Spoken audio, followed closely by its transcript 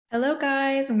Hello,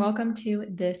 guys, and welcome to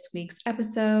this week's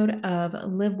episode of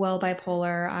Live Well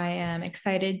Bipolar. I am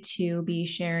excited to be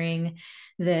sharing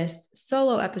this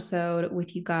solo episode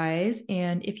with you guys.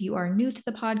 And if you are new to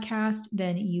the podcast,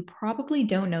 then you probably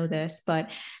don't know this, but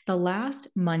the last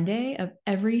Monday of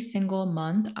every single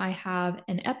month, I have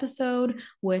an episode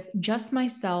with just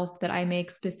myself that I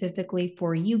make specifically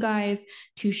for you guys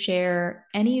to share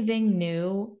anything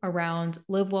new around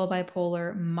Live Well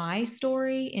Bipolar, my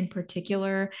story in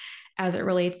particular as it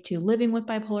relates to living with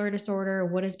bipolar disorder,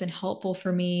 what has been helpful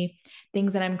for me,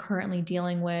 things that I'm currently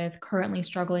dealing with, currently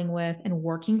struggling with, and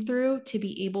working through to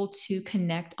be able to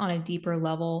connect on a deeper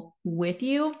level with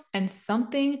you, and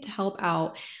something to help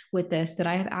out with this that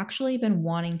I have actually been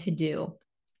wanting to do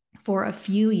for a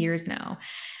few years now.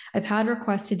 I've had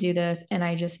requests to do this and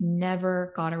I just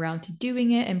never got around to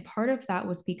doing it. And part of that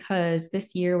was because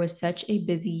this year was such a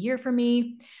busy year for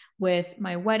me with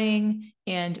my wedding,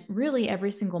 and really every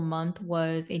single month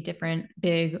was a different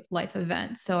big life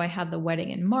event. So I had the wedding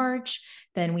in March,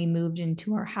 then we moved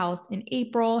into our house in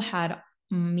April, had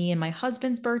me and my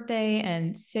husband's birthday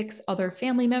and six other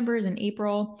family members in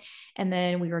April. And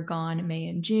then we were gone May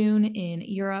and June in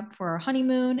Europe for our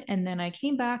honeymoon. And then I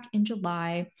came back in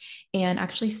July and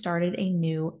actually started a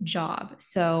new job.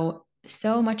 So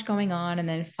much going on. And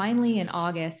then finally in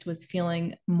August was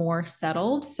feeling more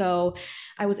settled. So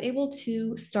I was able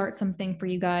to start something for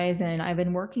you guys. And I've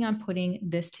been working on putting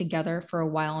this together for a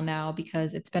while now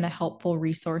because it's been a helpful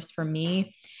resource for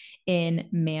me in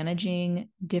managing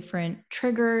different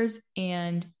triggers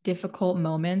and difficult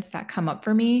moments that come up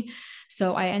for me.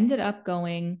 So I ended up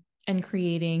going and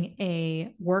creating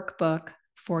a workbook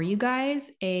for you guys,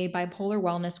 a bipolar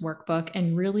wellness workbook.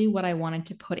 And really, what I wanted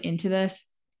to put into this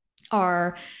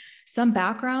are some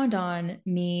background on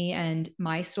me and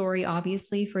my story,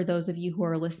 obviously, for those of you who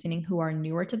are listening who are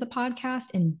newer to the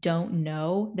podcast and don't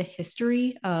know the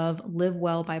history of Live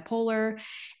Well Bipolar,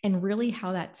 and really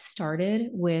how that started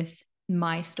with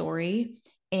my story.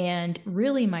 And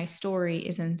really, my story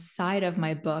is inside of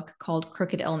my book called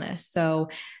Crooked Illness. So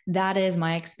that is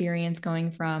my experience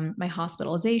going from my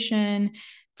hospitalization,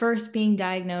 first being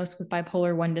diagnosed with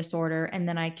bipolar 1 disorder. And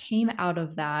then I came out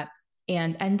of that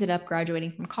and ended up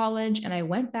graduating from college. And I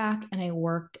went back and I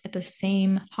worked at the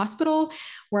same hospital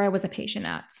where I was a patient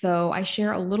at. So I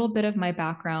share a little bit of my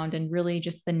background and really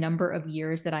just the number of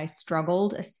years that I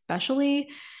struggled, especially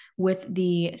with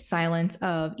the silence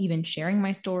of even sharing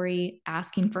my story,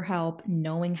 asking for help,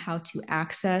 knowing how to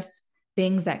access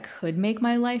things that could make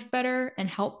my life better and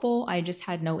helpful. I just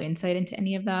had no insight into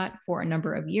any of that for a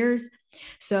number of years.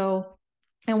 So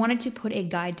I wanted to put a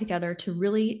guide together to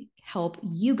really help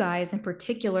you guys in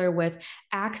particular with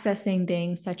accessing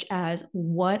things such as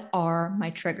what are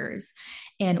my triggers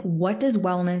and what does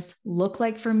wellness look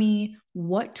like for me?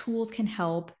 What tools can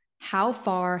help? How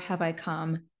far have I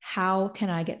come? How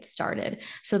can I get started?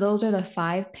 So, those are the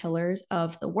 5 pillars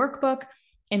of the workbook.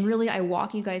 And really, I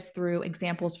walk you guys through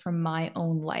examples from my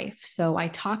own life. So, I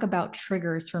talk about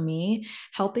triggers for me,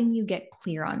 helping you get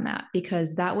clear on that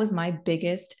because that was my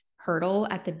biggest hurdle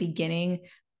at the beginning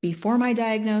before my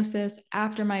diagnosis,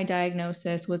 after my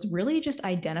diagnosis, was really just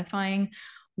identifying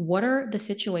what are the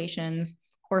situations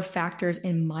or factors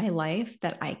in my life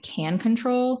that I can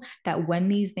control, that when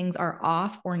these things are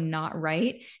off or not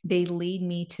right, they lead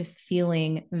me to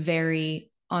feeling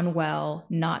very unwell,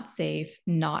 not safe,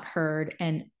 not heard,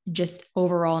 and just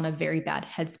overall in a very bad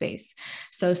headspace.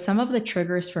 So, some of the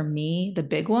triggers for me, the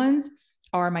big ones,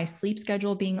 are my sleep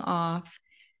schedule being off,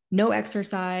 no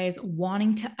exercise,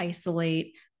 wanting to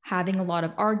isolate, having a lot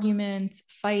of arguments,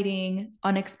 fighting,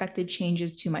 unexpected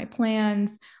changes to my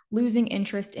plans, losing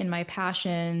interest in my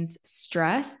passions,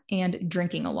 stress, and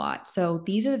drinking a lot. So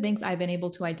these are the things I've been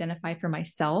able to identify for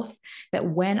myself that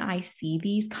when I see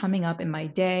these coming up in my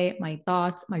day, my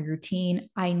thoughts, my routine,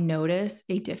 I notice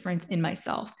a difference in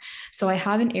myself. So I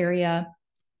have an area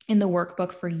in the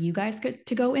workbook for you guys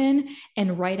to go in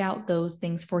and write out those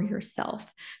things for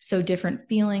yourself. So, different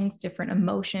feelings, different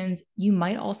emotions. You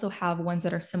might also have ones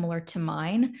that are similar to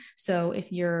mine. So,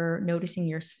 if you're noticing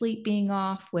your sleep being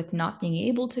off with not being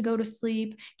able to go to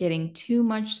sleep, getting too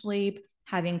much sleep,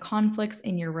 having conflicts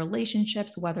in your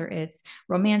relationships, whether it's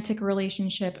romantic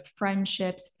relationship,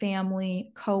 friendships,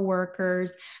 family,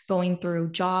 coworkers, going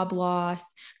through job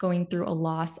loss, going through a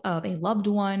loss of a loved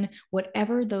one,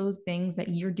 whatever those things that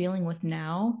you're dealing with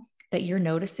now that you're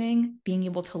noticing, being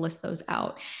able to list those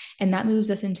out. And that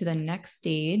moves us into the next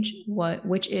stage,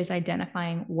 which is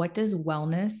identifying what does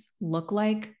wellness look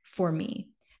like for me.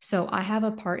 So I have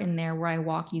a part in there where I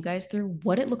walk you guys through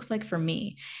what it looks like for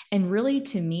me. And really,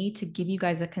 to me, to give you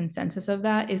guys a consensus of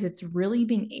that, is it's really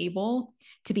being able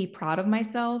to be proud of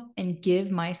myself and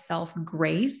give myself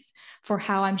grace for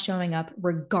how I'm showing up,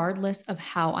 regardless of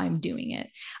how I'm doing it.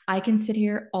 I can sit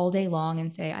here all day long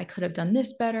and say, I could have done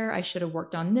this better. I should have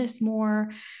worked on this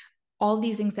more, all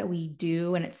these things that we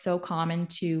do. And it's so common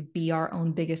to be our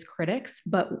own biggest critics.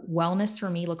 But wellness for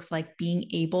me looks like being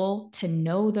able to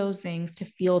know those things, to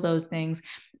feel those things,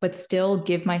 but still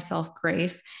give myself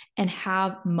grace and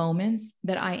have moments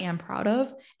that I am proud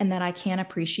of and that I can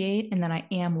appreciate and that I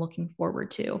am looking forward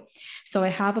to. So I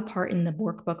have a part in the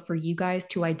workbook for you guys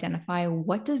to identify,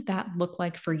 what does that look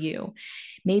like for you?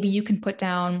 Maybe you can put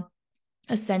down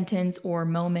a sentence or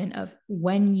moment of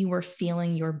when you were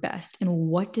feeling your best and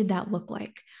what did that look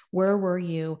like? Where were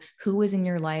you? Who was in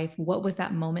your life? What was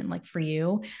that moment like for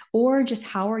you? Or just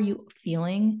how are you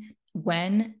feeling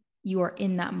when you are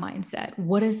in that mindset?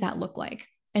 What does that look like?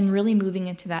 And really moving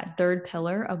into that third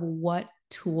pillar of what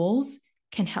tools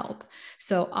can help.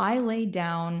 So I laid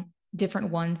down different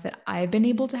ones that I've been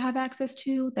able to have access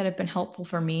to that have been helpful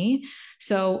for me.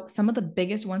 So some of the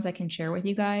biggest ones I can share with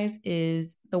you guys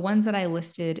is the ones that I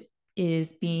listed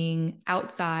is being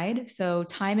outside. So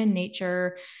time in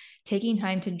nature, taking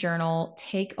time to journal,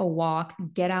 take a walk,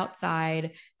 get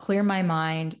outside, clear my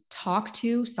mind, talk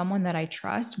to someone that I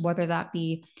trust, whether that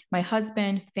be my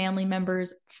husband, family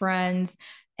members, friends,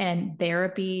 and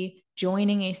therapy,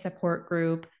 joining a support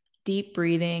group, deep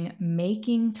breathing,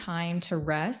 making time to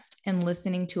rest, and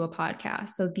listening to a podcast.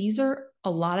 So these are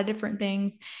a lot of different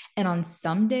things. And on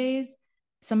some days,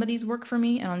 some of these work for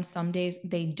me, and on some days,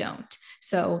 they don't.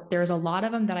 So there's a lot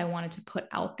of them that I wanted to put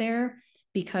out there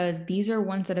because these are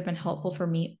ones that have been helpful for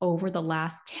me over the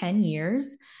last 10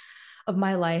 years of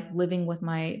my life living with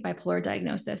my bipolar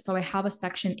diagnosis. So I have a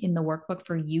section in the workbook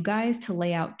for you guys to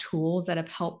lay out tools that have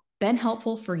been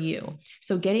helpful for you.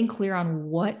 So getting clear on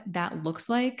what that looks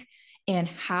like and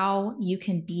how you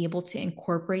can be able to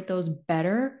incorporate those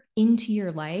better into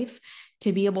your life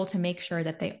to be able to make sure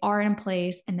that they are in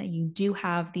place and that you do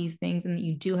have these things and that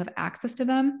you do have access to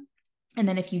them. And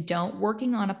then if you don't,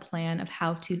 working on a plan of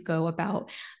how to go about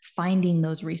finding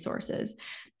those resources.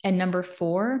 And number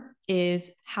 4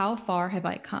 is, how far have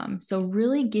I come? So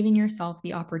really giving yourself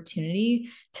the opportunity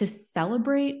to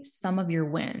celebrate some of your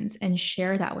wins and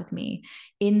share that with me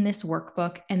in this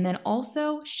workbook. And then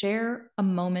also share a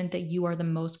moment that you are the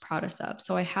most proudest of.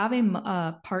 So I have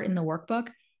a part in the workbook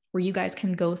where you guys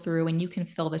can go through and you can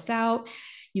fill this out.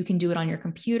 You can do it on your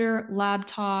computer,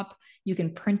 laptop, you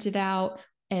can print it out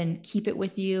and keep it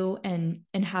with you and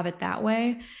have it that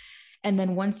way. And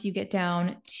then once you get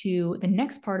down to the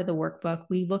next part of the workbook,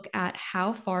 we look at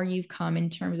how far you've come in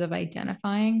terms of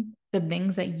identifying the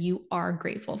things that you are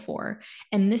grateful for.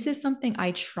 And this is something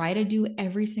I try to do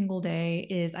every single day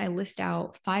is I list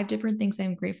out 5 different things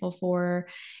I'm grateful for.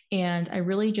 And I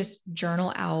really just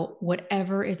journal out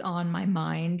whatever is on my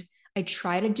mind. I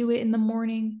try to do it in the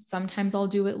morning. Sometimes I'll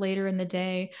do it later in the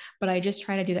day, but I just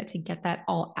try to do that to get that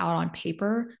all out on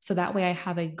paper. So that way I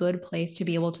have a good place to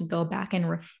be able to go back and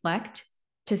reflect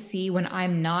to see when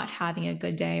I'm not having a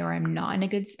good day or I'm not in a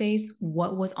good space,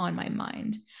 what was on my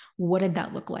mind? What did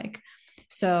that look like?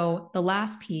 So the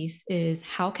last piece is,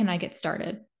 how can I get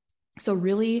started? So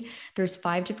really, there's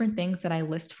 5 different things that I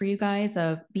list for you guys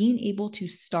of being able to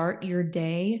start your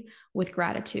day with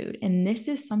gratitude. And this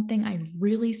is something I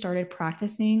really started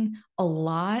practicing a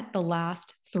lot the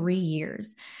last 3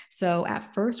 years. So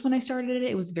at first, when I started it,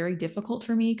 it was very difficult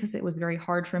for me because it was very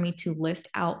hard for me to list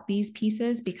out these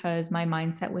pieces because my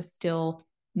mindset was still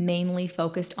mainly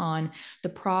focused on the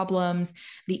problems,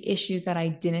 the issues that I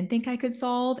didn't think I could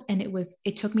solve. And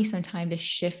it took me some time to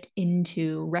shift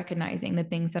into recognizing the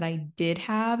things that I did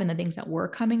have and the things that were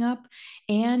coming up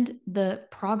and the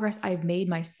progress I've made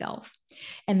myself.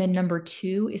 And then number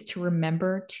 2 is to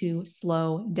remember to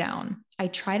slow down. I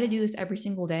try to do this every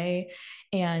single day,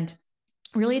 and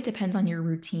really it depends on your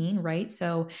routine, right?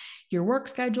 So your work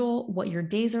schedule, what your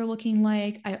days are looking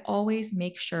like. I always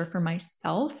make sure for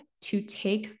myself to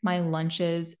take my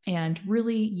lunches and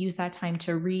really use that time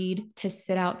to read, to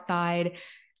sit outside,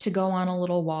 to go on a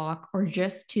little walk, or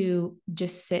just to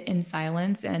just sit in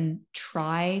silence and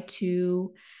try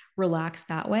to relax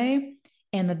that way.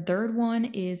 And the third one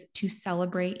is to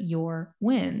celebrate your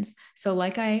wins. So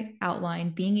like I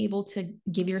outlined, being able to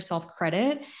give yourself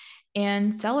credit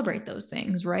and celebrate those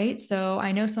things, right? So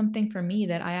I know something for me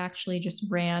that I actually just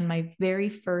ran my very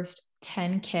first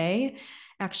 10K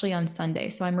actually on Sunday.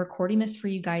 So I'm recording this for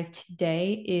you guys.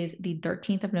 Today is the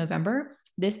 13th of November.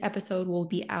 This episode will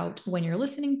be out when you're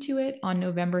listening to it on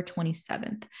November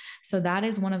 27th. So that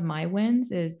is one of my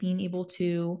wins, is being able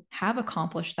to have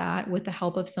accomplished that with the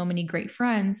help of so many great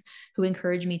friends who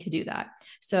encourage me to do that.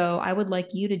 So I would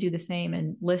like you to do the same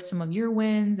and list some of your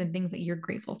wins and things that you're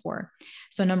grateful for.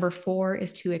 So number 4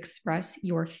 is to express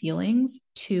your feelings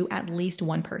to at least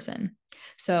one person.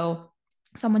 So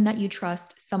someone that you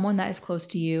trust, someone that is close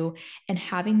to you, and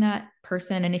having that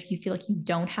person. And if you feel like you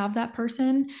don't have that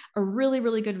person, a really,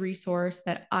 really good resource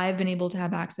that I've been able to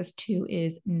have access to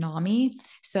is NAMI.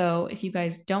 So if you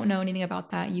guys don't know anything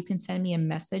about that, you can send me a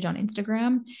message on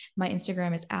Instagram. My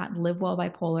Instagram is at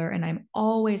livewellbipolar, and I'm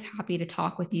always happy to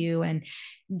talk with you and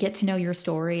get to know your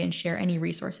story and share any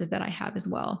resources that I have as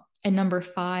well. And number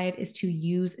 5 is to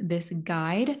use this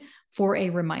guide for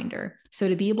a reminder. So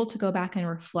to be able to go back and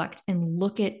reflect and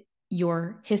look at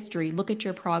your history, look at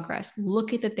your progress,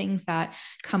 look at the things that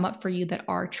come up for you that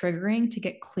are triggering, to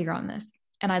get clear on this.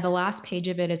 And the last page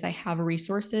of it is I have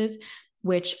resources,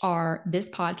 which are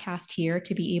this podcast here,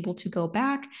 to be able to go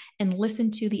back and listen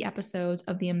to the episodes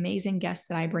of the amazing guests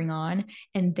that I bring on,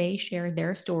 and they share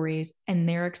their stories and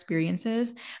their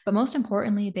experiences. But most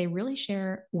importantly, they really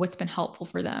share what's been helpful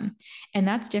for them. And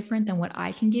that's different than what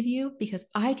I can give you, because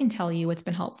I can tell you what's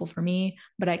been helpful for me,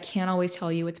 but I can't always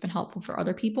tell you what's been helpful for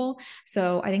other people.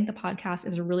 So I think the podcast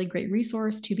is a really great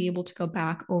resource to be able to go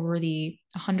back over the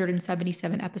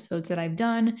 177 episodes that I've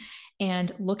done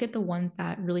and look at the ones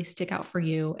that really stick out for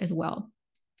you as well.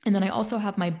 And then I also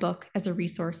have my book as a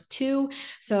resource too.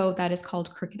 So that is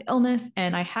called Crooked Illness.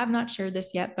 And I have not shared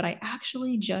this yet, but I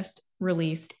actually just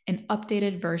released an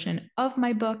updated version of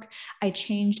my book. I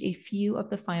changed a few of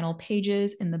the final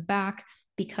pages in the back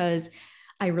because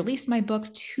I released my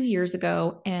book 2 years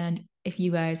ago. And if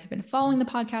you guys have been following the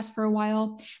podcast for a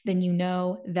while, then you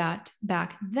know that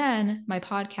back then my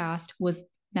podcast was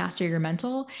Master Your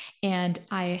Mental, and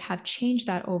I have changed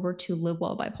that over to Live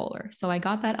Well Bipolar. So I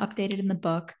got that updated in the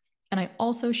book. And I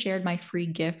also shared my free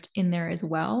gift in there as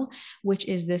well, which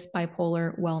is this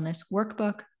bipolar wellness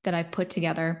workbook that I put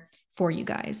together for you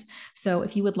guys. So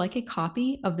if you would like a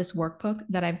copy of this workbook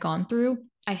that I've gone through,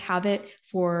 I have it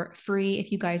for free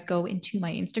if you guys go into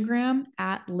my Instagram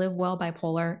at Live Well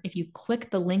Bipolar. If you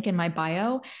click the link in my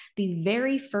bio, the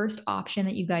very first option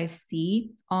that you guys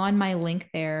see on my link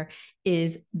there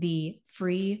is the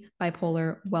free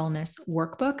bipolar wellness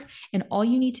workbook. And all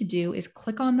you need to do is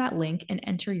click on that link and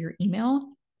enter your email.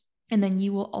 And then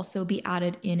you will also be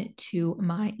added into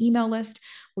my email list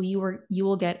where you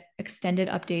will get extended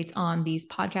updates on these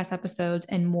podcast episodes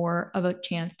and more of a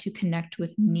chance to connect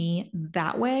with me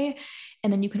that way.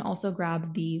 And then you can also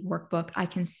grab the workbook. I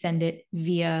can send it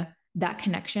via that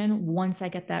connection once I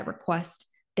get that request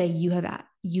that you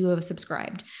have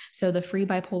subscribed. So the free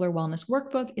bipolar wellness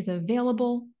workbook is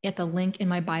available at the link in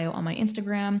my bio on my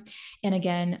Instagram. And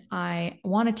again, I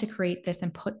wanted to create this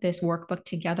and put this workbook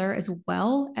together as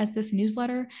well as this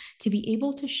newsletter to be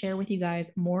able to share with you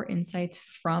guys more insights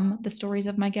from the stories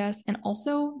of my guests and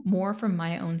also more from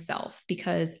my own self,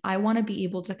 because I want to be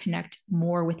able to connect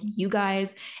more with you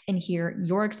guys and hear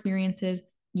your experiences,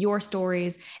 your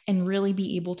stories, and really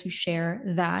be able to share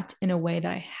that in a way that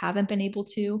I haven't been able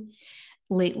to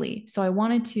lately. So I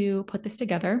wanted to put this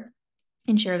together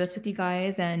and share this with you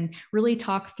guys and really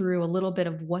talk through a little bit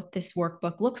of what this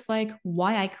workbook looks like,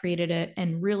 why I created it,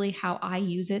 and really how I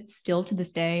use it still to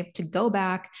this day to go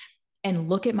back and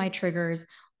look at my triggers,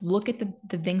 look at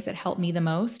the things that help me the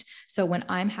most. So when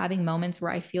I'm having moments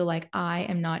where I feel like I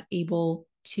am not able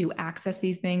to access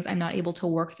these things, I'm not able to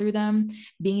work through them,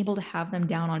 being able to have them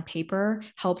down on paper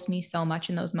helps me so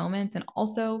much in those moments. And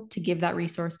also to give that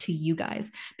resource to you guys,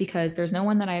 because there's no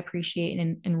one that I appreciate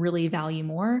and really value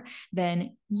more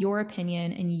than your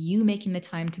opinion and you making the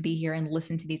time to be here and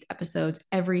listen to these episodes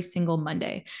every single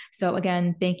Monday. So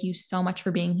again, thank you so much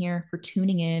for being here, for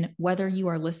tuning in, whether you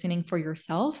are listening for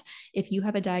yourself, if you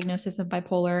have a diagnosis of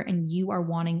bipolar and you are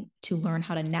wanting to learn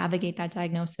how to navigate that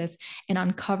diagnosis and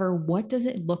uncover what does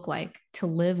it look like to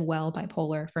live well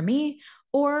bipolar for me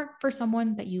or for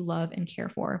someone that you love and care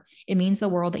for. It means the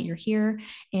world that you're here.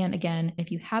 And again,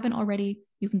 if you haven't already,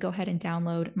 you can go ahead and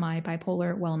download my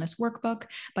bipolar wellness workbook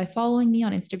by following me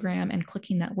on Instagram and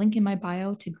clicking that link in my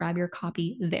bio to grab your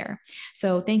copy there.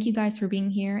 So thank you guys for being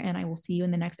here, and I will see you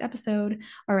in the next episode.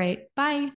 All right, bye.